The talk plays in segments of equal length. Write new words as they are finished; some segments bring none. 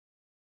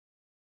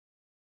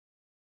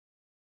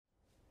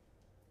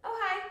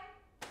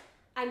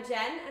I'm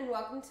Jen, and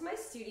welcome to my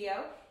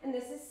studio. And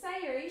this is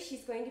Sayuri.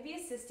 She's going to be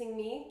assisting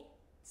me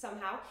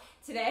somehow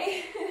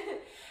today.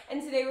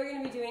 And today we're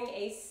going to be doing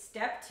a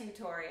step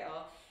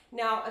tutorial.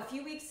 Now, a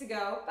few weeks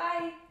ago,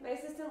 bye, my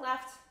assistant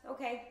left,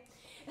 okay.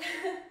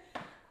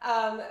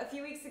 A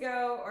few weeks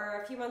ago,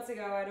 or a few months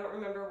ago, I don't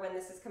remember when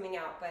this is coming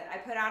out, but I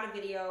put out a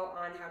video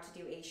on how to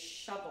do a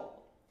shovel.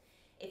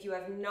 If you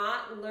have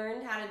not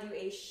learned how to do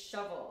a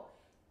shovel,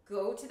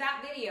 go to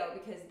that video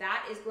because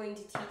that is going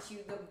to teach you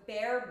the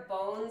bare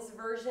bones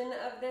version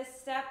of this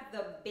step,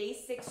 the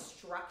basic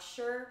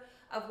structure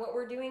of what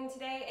we're doing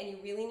today, and you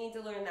really need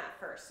to learn that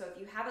first. So if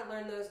you haven't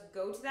learned those,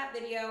 go to that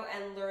video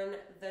and learn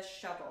the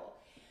shovel.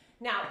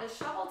 Now, the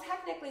shovel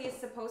technically is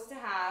supposed to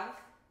have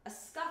a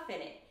scuff in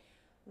it.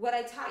 What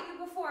I taught you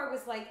before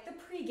was like the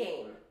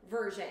pre-game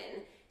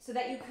version so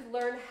that you could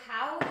learn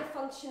how the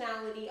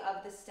functionality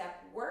of the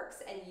step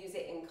works and use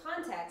it in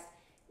context.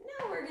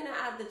 Now we're gonna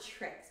add the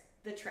trick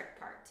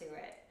part to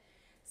it.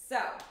 So,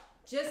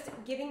 just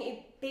giving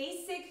a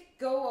basic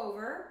go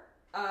over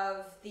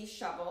of the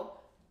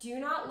shovel. Do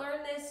not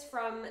learn this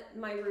from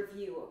my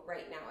review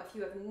right now. If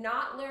you have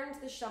not learned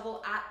the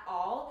shovel at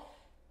all,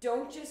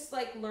 don't just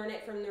like learn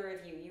it from the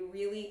review. You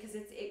really, because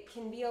it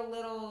can be a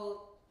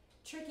little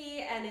tricky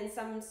and in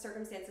some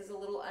circumstances a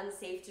little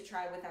unsafe to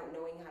try without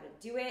knowing how to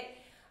do it.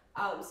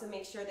 So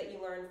make sure that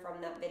you learn from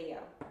that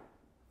video.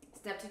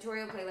 Step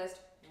tutorial playlist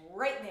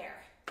right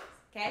there,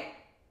 okay?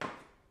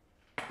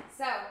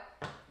 So,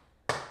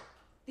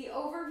 the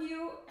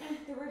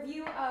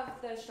review of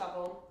the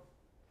shovel,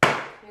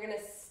 you're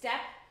gonna step,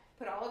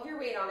 put all of your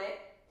weight on it,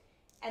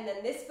 and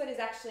then this foot is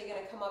actually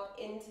gonna come up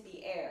into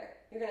the air.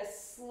 You're gonna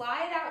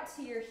slide out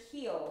to your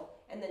heel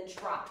and then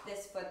drop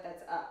this foot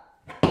that's up.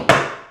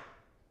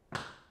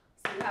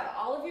 So you have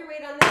all of your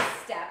weight on this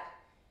step,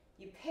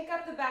 you pick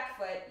up the back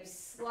foot, you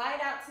slide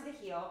out to the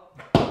heel,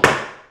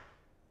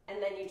 and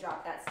then you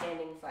drop that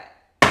standing foot.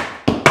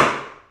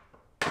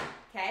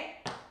 Okay?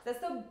 That's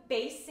the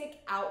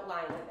basic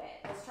outline of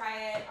it. Let's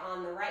try it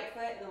on the right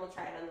foot, and then we'll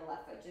try it on the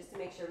left foot, just to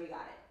make sure we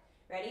got it.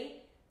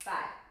 Ready? 5,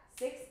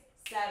 6,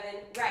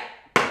 7, right.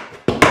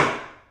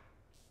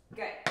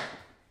 Good.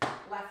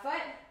 Left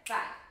foot,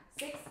 5,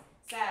 6,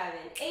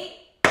 7,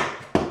 8.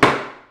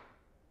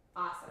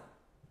 Awesome.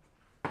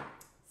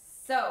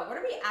 So, what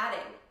are we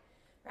adding?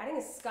 We're adding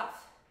a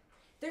scuff.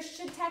 There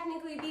should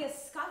technically be a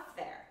scuff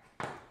there.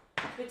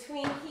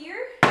 Between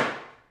here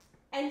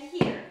and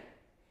here,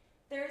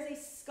 there is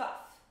a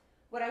scuff.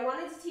 What I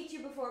wanted to teach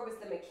you before was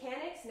the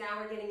mechanics. Now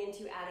we're getting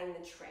into adding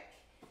the trick.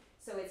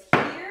 So it's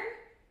here,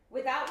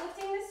 without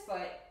lifting this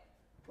foot,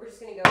 we're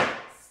just gonna go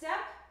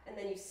step, and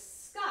then you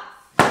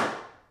scuff,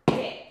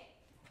 dig,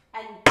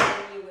 and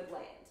then you would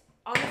land.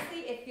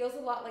 Honestly, it feels a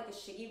lot like a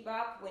shiggy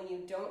bop when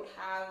you don't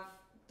have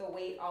the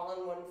weight all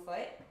on one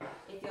foot.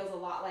 It feels a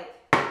lot like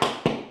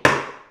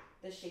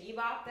the shiggy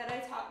bop that I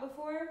taught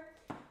before,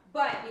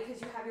 but because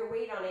you have your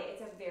weight on it,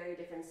 it's a very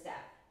different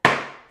step.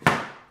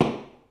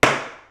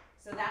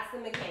 So that's the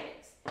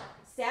mechanics.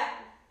 Step,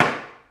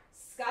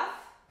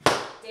 scuff,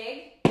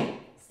 dig,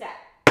 step.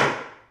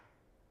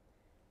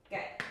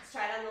 Good. Let's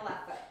try it on the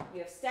left foot.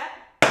 You have step,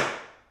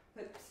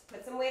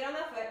 put some weight on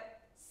that foot,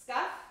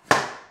 scuff,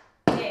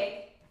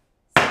 dig,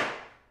 step.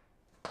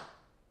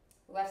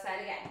 Left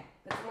side again.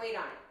 Put some weight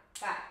on it.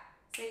 5,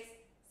 6,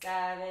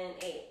 7,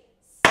 8.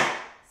 Step,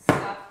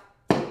 scuff,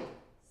 dig,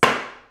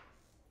 step.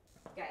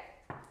 Good.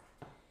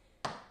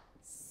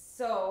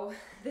 So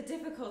the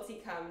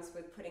difficulty comes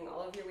with putting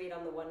all of your weight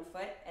on the one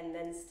foot and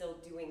then still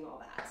doing all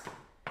that.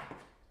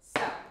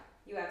 So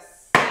you have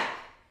step,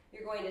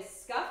 you're going to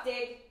scuff,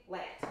 dig,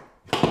 land.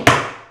 You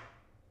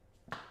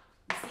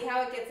see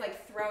how it gets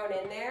like thrown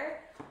in there?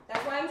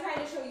 That's why I'm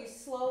trying to show you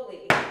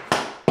slowly.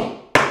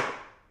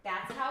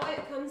 That's how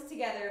it comes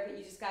together, but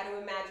you just got to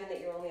imagine that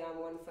you're only on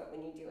one foot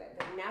when you do it.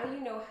 But now you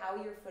know how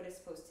your foot is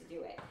supposed to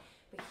do it.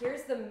 But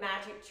here's the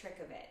magic trick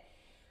of it.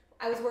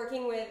 I was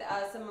working with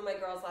some of my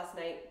girls last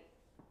night,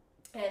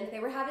 and they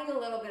were having a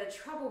little bit of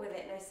trouble with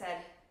it, and I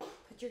said,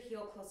 put your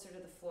heel closer to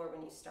the floor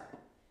when you start.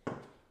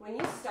 When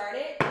you start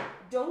it,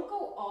 don't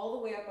go all the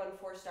way up on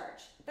 4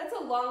 starch. That's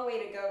a long way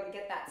to go to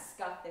get that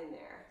scuff in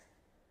there.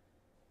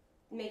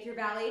 Make your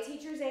ballet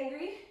teachers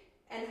angry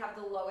and have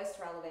the lowest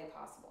releve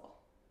possible.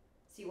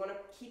 So you want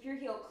to keep your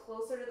heel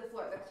closer to the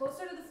floor. The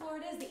closer to the floor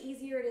it is, the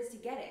easier it is to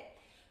get it.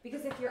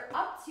 Because if you're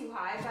up too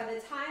high, by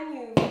the time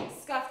you've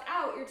scuffed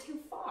out, you're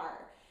too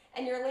far.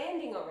 And you're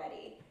landing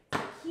already.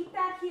 So keep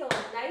that heel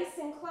nice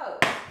and close.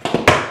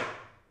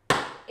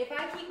 If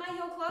I keep my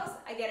heel close,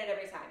 I get it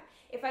every time.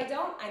 If I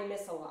don't, I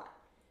miss a lot.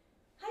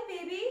 Hi,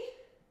 baby.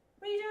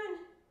 What are you doing?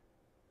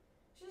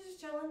 She's just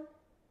chilling.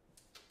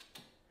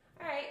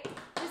 All right.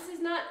 This is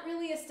not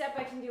really a step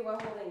I can do while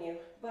holding you,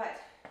 but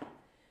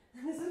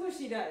this is what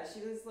she does.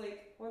 She just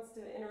like wants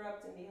to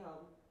interrupt and be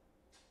held.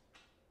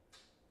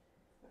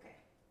 Okay.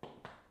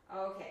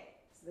 Okay.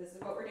 So this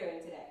is what we're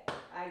doing today.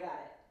 I got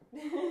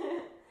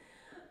it.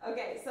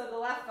 Okay, so the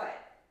left foot.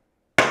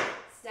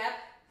 Step,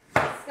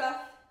 scuff,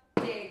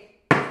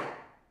 dig, step.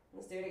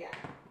 Let's do it again.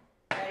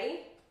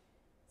 Ready?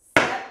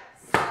 Step,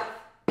 scuff,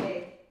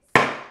 dig,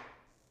 step.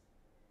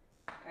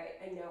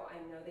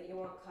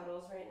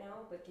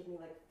 but give me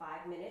like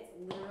 5 minutes,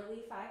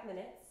 literally 5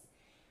 minutes,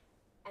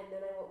 and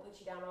then I won't put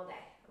you down all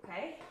day,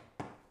 okay?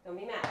 Don't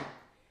be mad.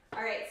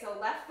 All right, so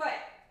left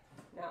foot.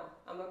 Now,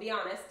 I'm gonna be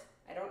honest,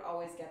 I don't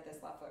always get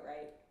this left foot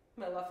right.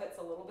 My left foot's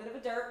a little bit of a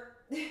dirt,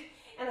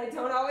 and I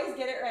don't always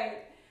get it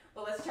right,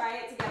 but let's try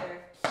it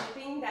together.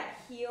 Keeping that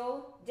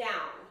heel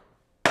down.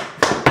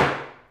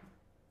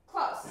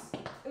 Close,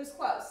 it was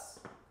close.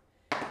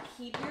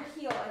 Keep your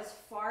heel as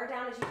far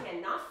down as you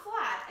can, not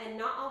flat and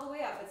not all the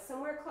way up, but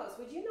somewhere close.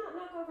 Would you not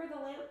knock over the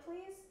lamp,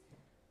 please?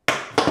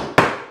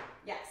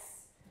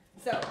 Yes.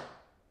 So,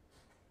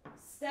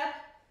 step,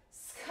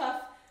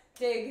 scuff,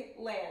 dig,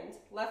 land.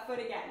 Left foot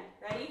again.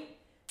 Ready?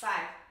 5,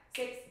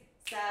 6,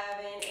 7,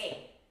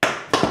 8.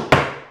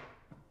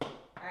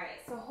 All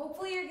right, so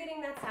hopefully you're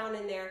getting that sound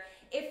in there.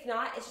 If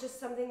not, it's just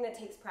something that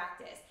takes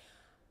practice.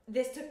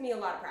 This took me a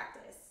lot of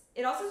practice.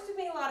 It also took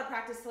me a lot of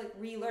practice to like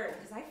relearn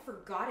because I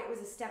forgot it was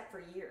a step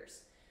for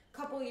years. A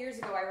couple years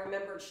ago, I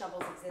remembered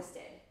shovels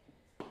existed.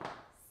 Stop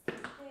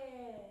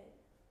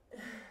it.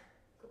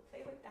 Go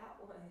play with that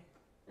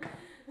one.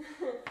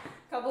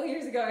 A couple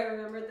years ago, I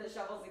remembered that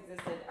shovels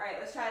existed. All right,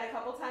 let's try it a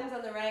couple times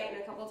on the right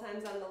and a couple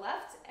times on the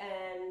left,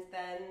 and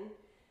then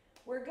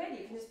we're good.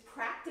 You can just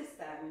practice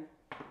them.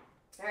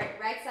 All right,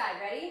 right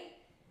side, ready?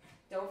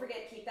 Don't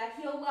forget, keep that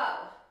heel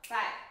low. 5,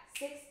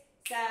 6,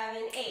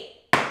 7,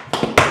 8.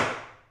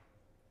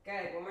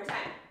 Good, one more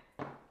time.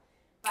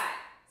 5,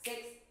 6,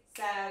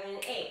 7,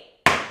 8.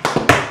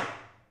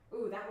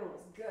 Ooh, that one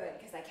was good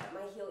because I kept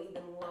my heel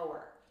even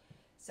lower.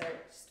 So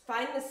just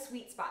find the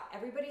sweet spot.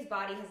 Everybody's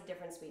body has a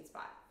different sweet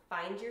spot.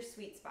 Find your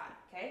sweet spot,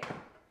 okay?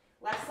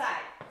 Left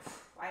side.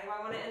 Why do I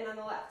want to end on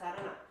the left? I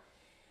don't know.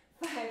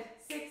 5,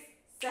 6,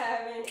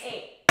 7,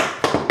 8.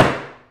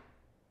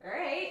 All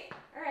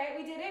right,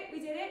 we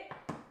did it.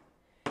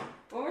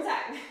 One more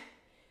time.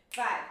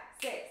 5,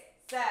 6,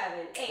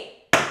 7,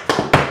 8.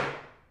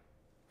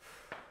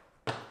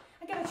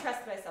 I gotta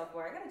trust myself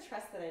more. I gotta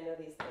trust that I know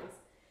these things.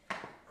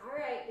 All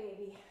right,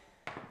 baby.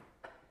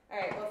 All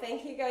right, well,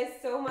 thank you guys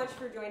so much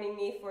for joining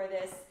me for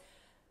this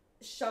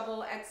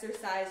shovel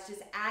exercise,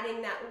 just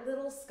adding that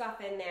little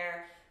scuff in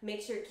there.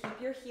 Make sure to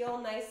keep your heel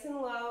nice and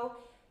low.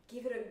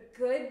 Give it a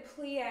good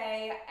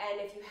plie, and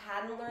if you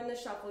hadn't learned the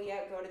shuffle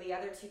yet, go to the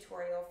other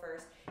tutorial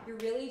first. You're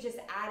really just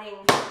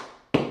adding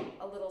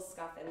a little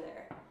scuff in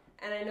there.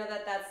 And I know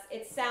that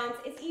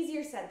it's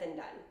easier said than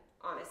done,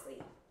 honestly,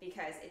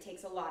 because it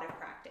takes a lot of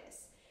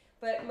practice.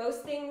 But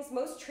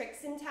most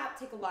tricks in tap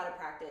take a lot of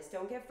practice.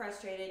 Don't get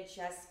frustrated,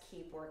 just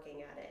keep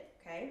working at it,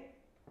 okay?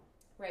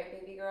 Right,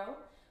 baby girl?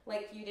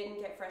 Like you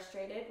didn't get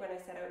frustrated when I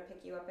said I would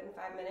pick you up in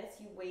 5 minutes.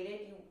 You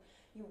waited,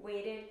 you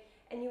waited,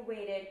 and you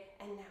waited,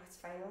 and now it's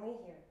finally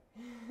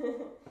here.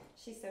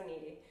 She's so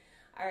needy.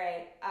 All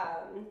right,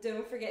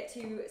 don't forget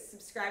to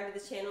subscribe to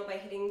the channel by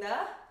hitting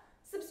the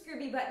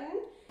subscribe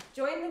button.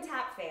 Join the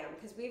Tap fam,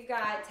 because we've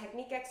got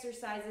technique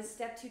exercises,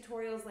 step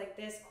tutorials like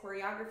this,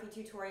 choreography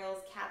tutorials,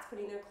 cats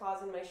putting their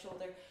claws on my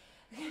shoulder.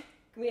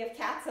 We have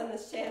cats on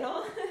this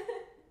channel.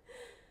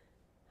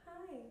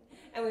 Hi.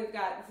 And we've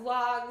got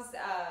vlogs,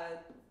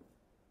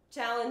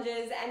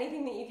 challenges,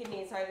 anything that you could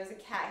need. Sorry, there's a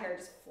cat hair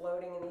just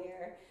floating in the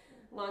air.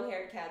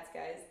 Long-haired cats,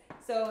 guys.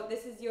 So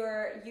this is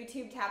your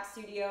YouTube tap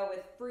studio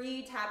with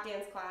free tap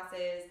dance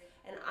classes,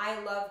 and I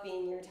love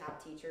being your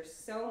tap teacher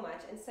so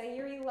much, and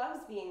Sayuri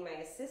loves being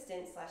my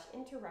assistant /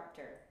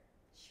 interrupter.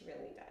 She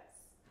really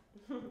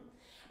does.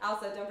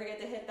 Also, don't forget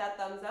to hit that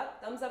thumbs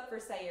up. Thumbs up for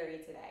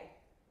Sayuri today.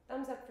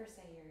 Thumbs up for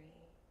Sayuri.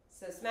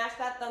 So smash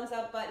that thumbs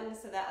up button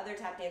so that other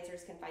tap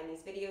dancers can find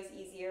these videos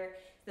easier,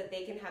 so that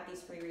they can have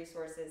these free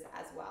resources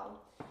as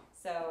well.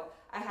 So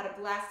I had a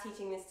blast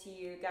teaching this to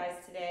you guys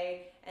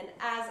today, and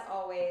as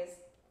always,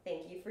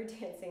 thank you for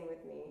dancing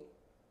with me.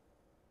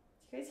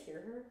 Do you guys hear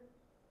her?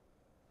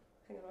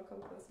 Hang on, I'll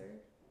come closer.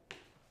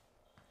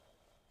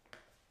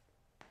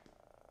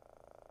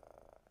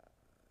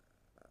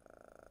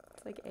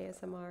 It's like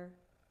ASMR.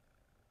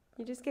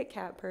 You just get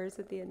cat purrs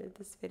at the end of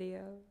this video.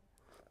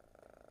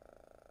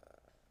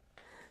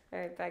 All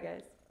right, bye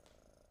guys.